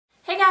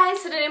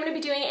so today I'm going to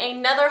be doing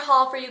another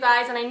haul for you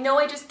guys, and I know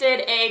I just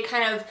did a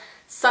kind of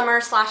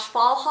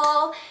summer/fall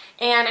haul,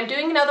 and I'm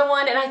doing another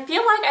one, and I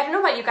feel like, I don't know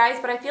about you guys,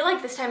 but I feel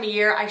like this time of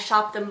year I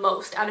shop the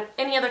most out of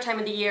any other time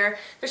of the year.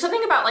 There's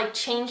something about like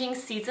changing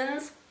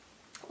seasons,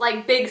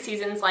 like big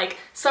seasons like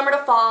summer to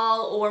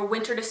fall or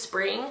winter to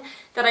spring,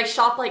 that I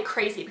shop like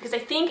crazy, because I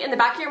think in the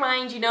back of your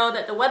mind you know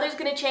that the weather's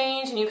going to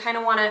change and you kind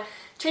of want to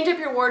change up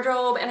your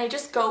wardrobe, and I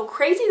just go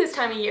crazy this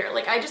time of year.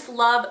 Like, I just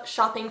love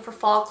shopping for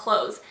fall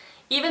clothes.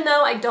 Even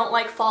though I don't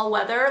like fall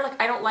weather,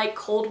 like I don't like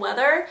cold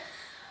weather,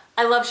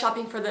 I love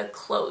shopping for the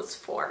clothes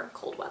for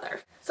cold weather.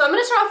 So I'm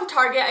going to start off with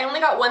Target. I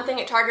only got one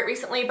thing at Target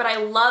recently, but I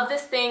love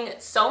this thing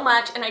so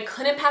much and I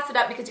couldn't pass it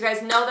up because you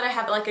guys know that I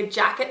have like a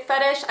jacket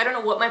fetish. I don't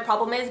know what my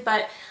problem is,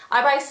 but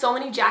I buy so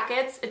many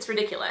jackets, it's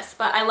ridiculous,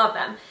 but I love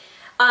them.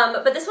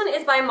 But this one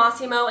is by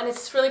Massimo, and it's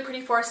this really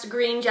pretty forest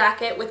green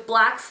jacket with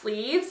black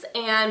sleeves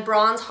and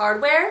bronze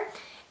hardware.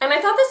 And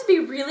I thought this would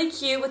be really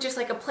cute with just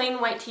like a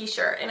plain white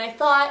t-shirt. And I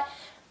thought,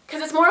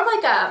 because it's more of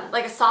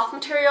like a soft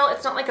material,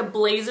 it's not like a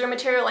blazer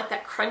material, like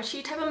that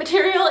crunchy type of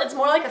material, it's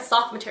more like a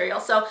soft material.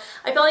 So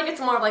I feel like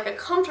it's more of like a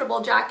comfortable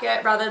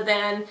jacket rather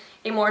than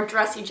a more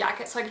dressy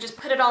jacket. So I could just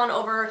put it on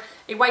over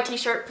a white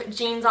t-shirt, put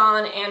jeans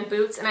on and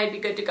boots, and I'd be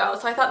good to go.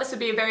 So I thought this would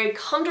be a very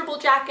comfortable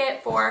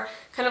jacket for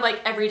kind of like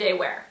everyday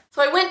wear.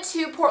 So I went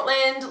to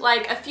Portland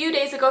like a few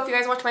days ago, if you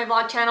guys watch my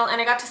vlog channel, and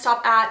I got to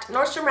stop at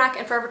Nordstrom Rack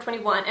and Forever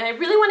 21, and I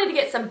really wanted to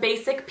get some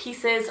basic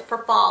pieces for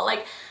fall.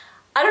 Like,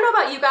 I don't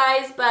know about you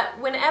guys, but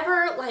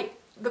whenever like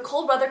the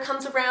cold weather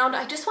comes around,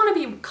 I just want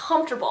to be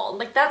comfortable.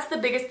 Like, that's the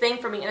biggest thing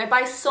for me, and I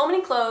buy so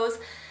many clothes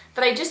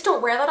that I just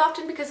don't wear that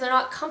often because they're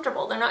not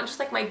comfortable. They're not just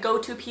like my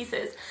go-to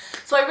pieces.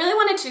 So I really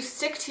wanted to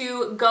stick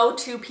to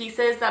go-to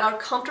pieces that are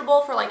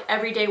comfortable for like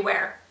everyday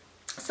wear.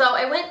 So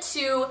I went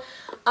to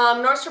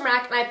Nordstrom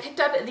Rack and I picked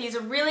up these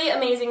really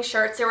amazing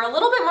shirts. They were a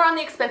little bit more on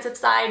the expensive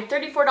side,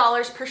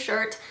 $34 per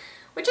shirt,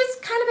 which is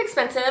kind of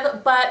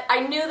expensive, but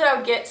I knew that I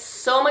would get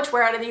so much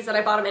wear out of these that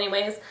I bought them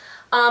anyways.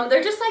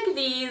 They're just like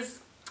these,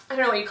 I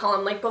don't know what you call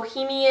them, like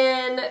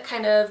bohemian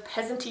kind of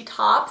peasant-y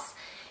tops,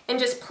 and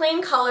just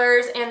plain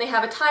colors, and they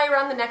have a tie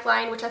around the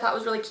neckline, which I thought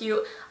was really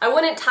cute. I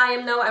wouldn't tie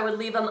them though, I would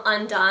leave them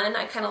undone.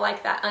 I kind of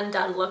like that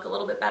undone look a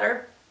little bit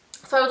better.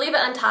 So I would leave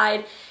it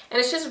untied, and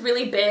it's just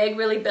really big,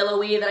 really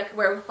billowy, that I could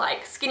wear with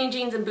like skinny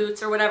jeans and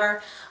boots or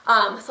whatever.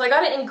 So I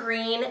got it in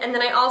green, and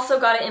then I also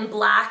got it in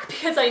black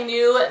because I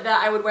knew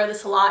that I would wear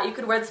this a lot. You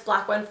could wear this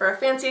black one for a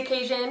fancy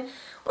occasion,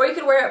 or you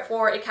could wear it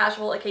for a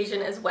casual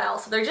occasion as well.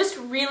 So they're just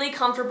really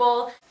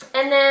comfortable.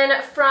 And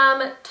then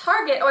from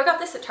Target, oh, I got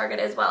this at Target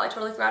as well. I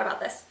totally forgot about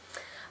this.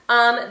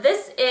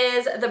 This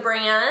is the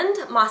brand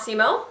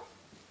Massimo,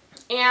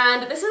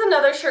 and this is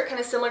another shirt kind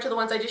of similar to the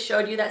ones I just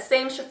showed you, that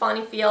same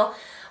chiffon-y feel.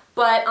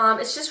 But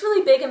it's just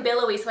really big and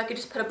billowy, so I could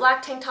just put a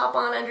black tank top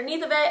on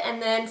underneath of it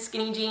and then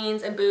skinny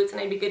jeans and boots,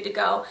 and I'd be good to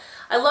go.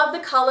 I love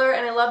the color,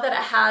 and I love that it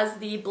has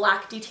the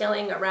black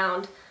detailing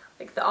around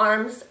like the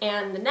arms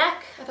and the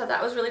neck. I thought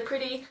that was really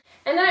pretty.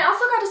 And then I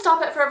also got to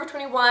stop at Forever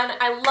 21.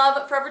 I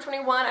love Forever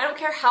 21. I don't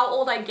care how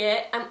old I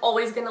get, I'm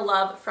always going to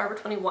love Forever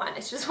 21.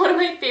 It's just one of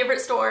my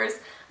favorite stores.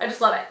 I just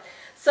love it.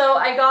 So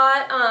I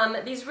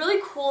got these really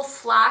cool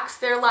slacks.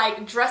 They're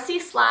like dressy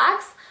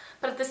slacks,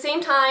 but at the same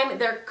time,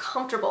 they're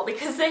comfortable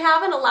because they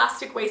have an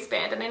elastic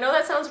waistband. And I know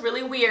that sounds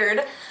really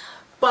weird,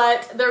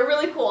 but they're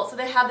really cool. So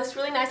they have this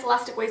really nice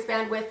elastic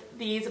waistband with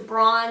these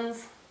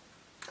bronze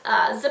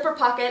zipper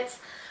pockets,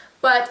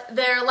 but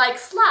they're like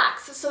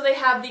slacks. So they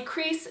have the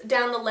crease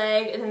down the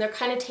leg, and then they're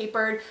kind of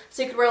tapered.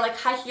 So you could wear like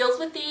high heels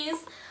with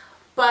these,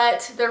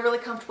 but they're really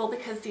comfortable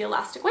because the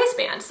elastic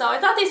waistband. So I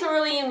thought these were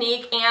really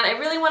unique, and I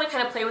really want to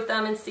kind of play with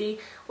them and see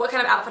what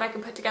kind of outfit I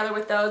can put together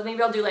with those.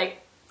 Maybe I'll do like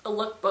a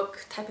lookbook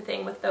type of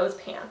thing with those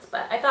pants,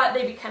 but I thought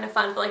they'd be kind of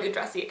fun for like a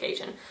dressy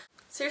occasion.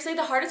 Seriously,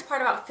 the hardest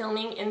part about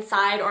filming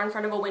inside or in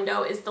front of a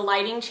window is the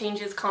lighting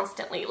changes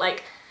constantly.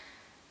 Like,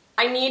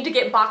 I need to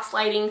get box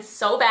lighting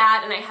so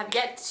bad, and I have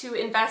yet to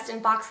invest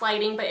in box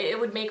lighting, but it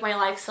would make my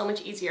life so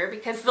much easier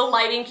because the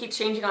lighting keeps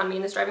changing on me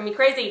and it's driving me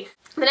crazy.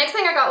 The next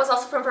thing I got was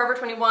also from Forever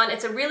 21.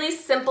 It's a really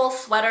simple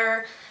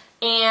sweater.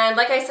 And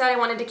like I said, I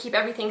wanted to keep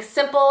everything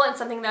simple and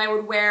something that I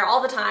would wear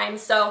all the time.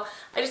 So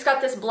I just got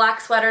this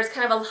black sweater. It's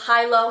kind of a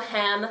high-low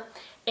hem,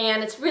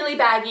 and it's really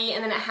baggy,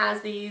 and then it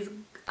has these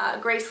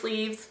gray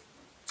sleeves,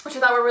 which I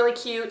thought were really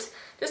cute.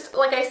 Just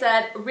like I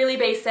said, really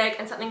basic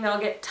and something that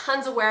I'll get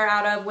tons of wear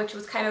out of, which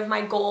was kind of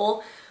my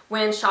goal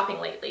when shopping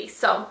lately.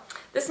 So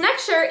this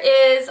next shirt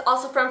is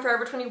also from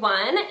Forever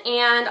 21,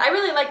 and I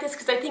really like this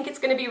because I think it's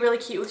going to be really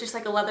cute with just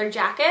like a leather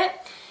jacket.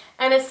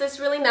 And it's this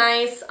really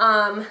nice,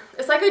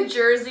 it's like a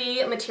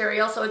jersey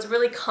material, so it's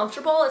really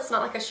comfortable. It's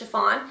not like a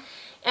chiffon.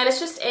 And it's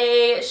just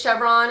a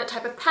chevron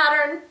type of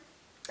pattern.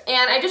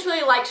 And I just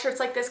really like shirts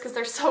like this because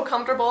they're so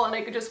comfortable, and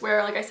I could just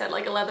wear, like I said,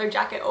 like a leather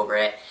jacket over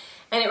it,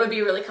 and it would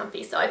be really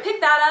comfy. So I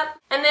picked that up.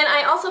 And then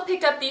I also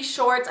picked up these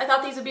shorts. I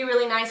thought these would be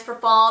really nice for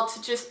fall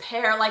to just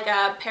pair like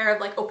a pair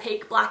of like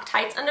opaque black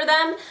tights under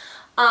them.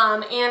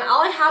 And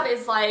all I have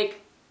is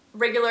like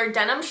regular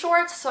denim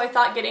shorts, so I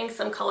thought getting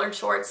some colored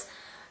shorts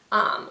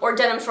or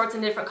denim shorts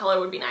in a different color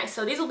would be nice.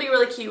 So these will be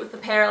really cute with the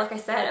pair, like I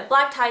said, of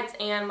black tights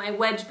and my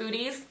wedge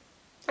booties.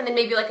 And then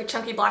maybe like a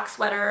chunky black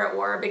sweater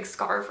or a big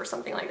scarf or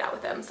something like that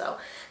with them. So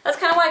that's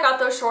kind of why I got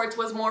those shorts,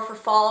 was more for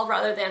fall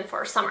rather than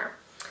for summer.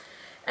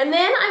 And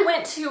then I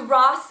went to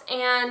Ross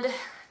and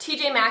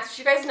TJ Maxx, which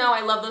you guys know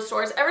I love those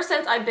stores. Ever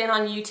since I've been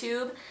on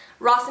YouTube,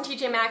 Ross and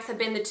TJ Maxx have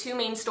been the two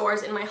main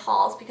stores in my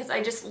hauls because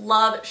I just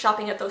love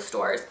shopping at those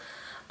stores.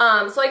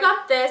 So I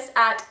got this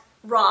at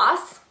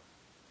Ross.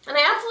 And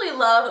I absolutely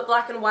love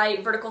black and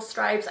white vertical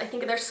stripes. I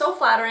think they're so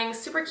flattering,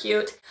 super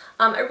cute.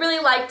 I really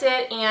liked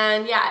it,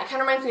 and yeah, it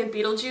kind of reminds me of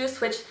Beetlejuice,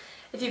 which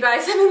if you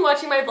guys have been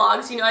watching my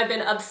vlogs, you know I've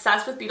been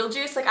obsessed with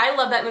Beetlejuice. Like, I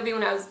love that movie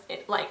when I was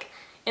like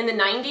in the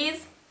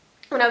 90s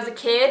when I was a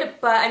kid,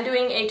 but I'm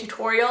doing a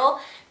tutorial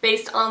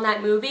based on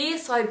that movie,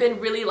 so I've been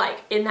really like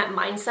in that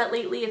mindset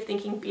lately of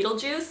thinking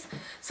Beetlejuice.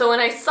 So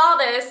when I saw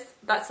this,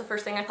 that's the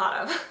first thing I thought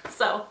of.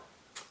 So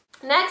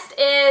next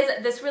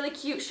is this really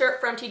cute shirt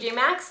from TJ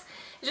Maxx.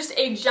 It's just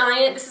a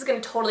giant, this is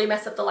going to totally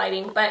mess up the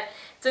lighting, but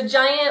it's a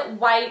giant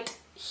white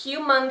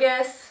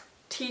humongous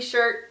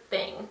t-shirt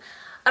thing.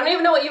 I don't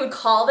even know what you would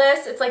call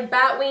this. It's like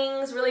bat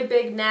wings, really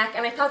big neck,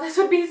 and I thought this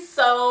would be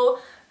so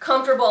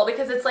comfortable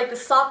because it's like the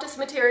softest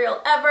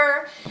material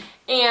ever,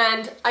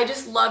 and I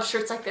just love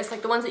shirts like this,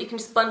 like the ones that you can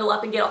just bundle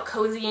up and get all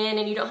cozy in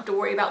and you don't have to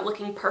worry about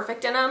looking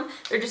perfect in them.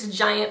 They're just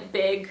giant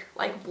big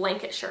like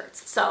blanket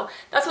shirts. So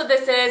that's what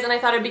this is, and I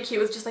thought it'd be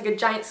cute with just like a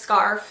giant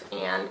scarf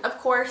and of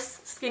course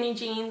skinny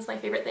jeans, my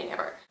favorite thing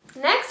ever.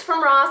 Next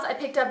from Ross, I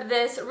picked up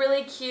this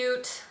really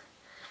cute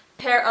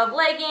pair of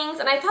leggings,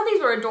 and I thought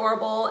these were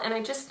adorable, and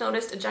I just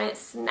noticed a giant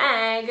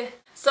snag.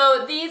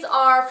 So these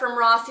are from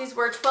Ross. These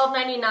were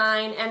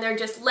 $12.99, and they're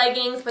just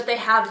leggings, but they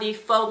have the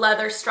faux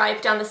leather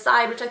stripe down the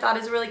side, which I thought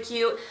is really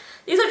cute.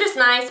 These are just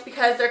nice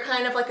because they're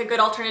kind of like a good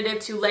alternative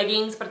to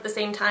leggings, but at the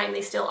same time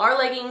they still are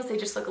leggings. They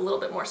just look a little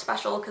bit more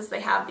special because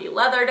they have the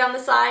leather down the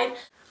side.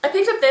 I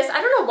picked up this.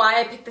 I don't know why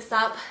I picked this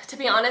up. To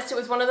be honest, it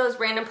was one of those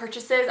random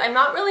purchases. I'm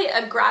not really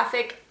a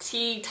graphic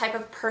tee type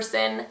of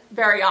person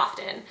very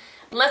often,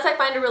 unless I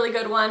find a really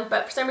good one,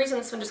 but for some reason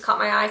this one just caught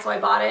my eye, so I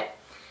bought it.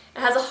 It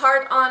has a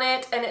heart on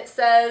it, and it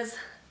says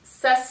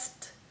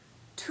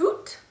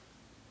Sestot?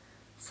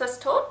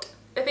 Sestot?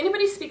 If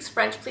anybody speaks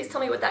French, please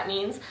tell me what that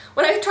means.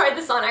 When I tried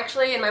this on,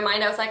 actually, in my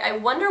mind, I was like, I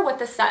wonder what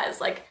this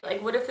says. Like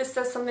what if this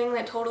says something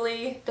that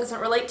totally doesn't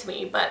relate to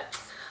me? But,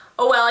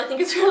 oh well, I think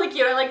it's really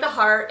cute. I like the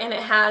heart, and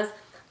it has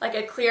like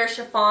a clear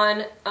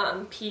chiffon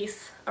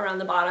piece around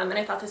the bottom, and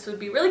I thought this would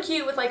be really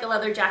cute with like a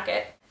leather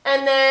jacket.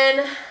 And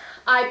then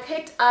I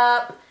picked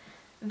up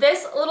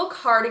this little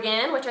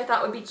cardigan, which I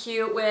thought would be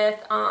cute with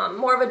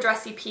more of a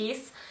dressy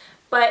piece,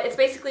 but it's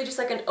basically just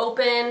like an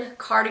open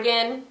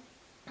cardigan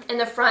in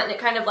the front, and it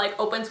kind of like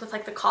opens with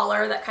like the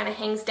collar that kind of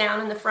hangs down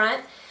in the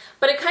front,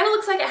 but it kind of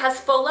looks like it has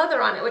faux leather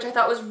on it, which I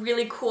thought was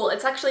really cool.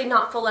 It's actually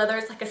not faux leather,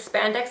 it's like a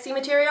spandexy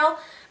material,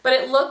 but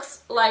it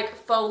looks like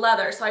faux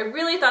leather, so I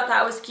really thought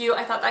that was cute.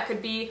 I thought that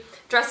could be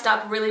dressed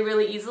up really,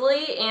 really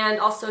easily,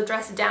 and also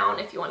dressed down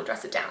if you want to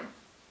dress it down.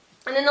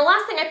 And then the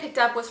last thing I picked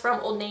up was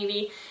from Old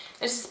Navy.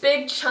 It's this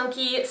big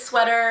chunky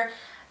sweater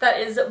that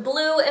is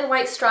blue and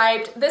white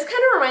striped. This kind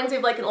of reminds me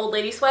of like an old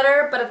lady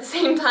sweater, but at the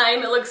same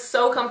time it looks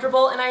so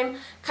comfortable, and I'm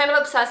kind of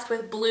obsessed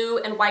with blue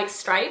and white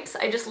stripes.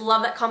 I just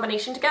love that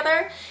combination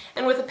together,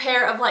 and with a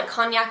pair of like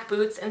cognac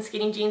boots and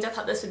skinny jeans, I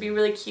thought this would be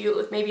really cute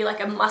with maybe like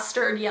a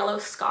mustard yellow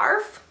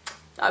scarf.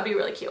 That would be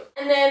really cute.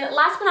 And then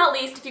last but not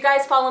least, if you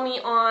guys follow me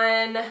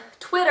on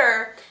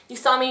Twitter, you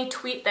saw me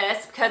tweet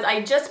this because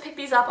I just picked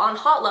these up on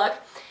HauteLook.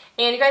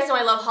 And you guys know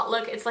I love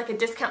HauteLook. It's like a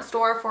discount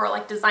store for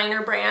like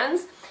designer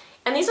brands.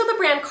 And these are the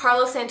brand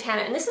Carlos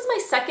Santana. And this is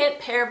my second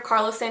pair of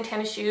Carlos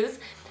Santana shoes.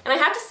 And I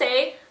have to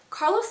say,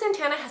 Carlos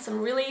Santana has some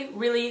really,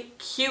 really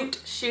cute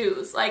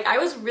shoes. Like, I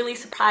was really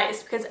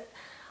surprised because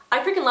I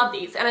freaking love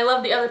these. And I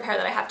love the other pair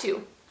that I have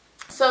too.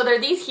 So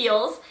they're these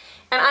heels.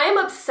 And I am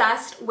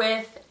obsessed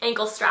with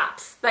ankle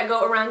straps that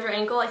go around your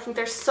ankle. I think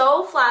they're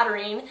so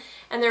flattering,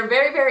 and they're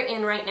very, very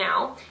in right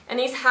now. And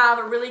these have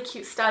really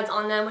cute studs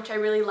on them, which I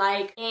really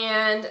like.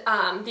 And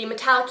the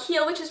metallic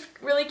heel, which is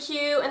really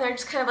cute, and they're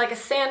just kind of like a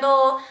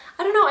sandal.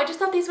 I don't know, I just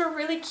thought these were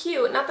really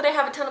cute. Not that I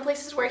have a ton of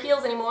places to wear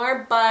heels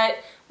anymore, but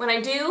when I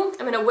do,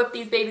 I'm gonna whip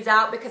these babies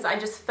out because I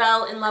just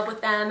fell in love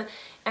with them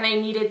and I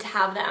needed to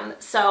have them.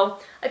 So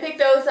I picked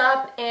those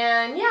up,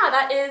 and yeah,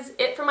 that is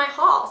it for my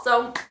haul.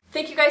 So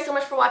thank you guys so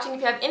much for watching.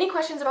 If you have any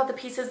questions about the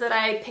pieces that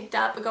I picked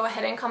up, go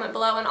ahead and comment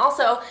below. And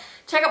also,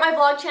 check out my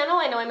vlog channel.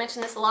 I know I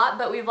mention this a lot,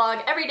 but we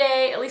vlog every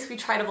day. At least we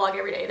try to vlog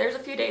every day. There's a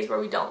few days where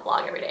we don't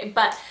vlog every day,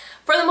 but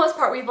for the most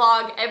part, we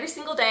vlog every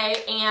single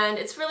day, and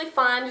it's really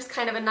fun. Just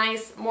kind of a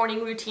nice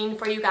morning routine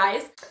for you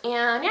guys.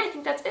 And yeah, I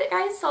think that's it,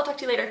 guys. So I'll talk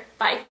to you later.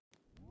 Bye.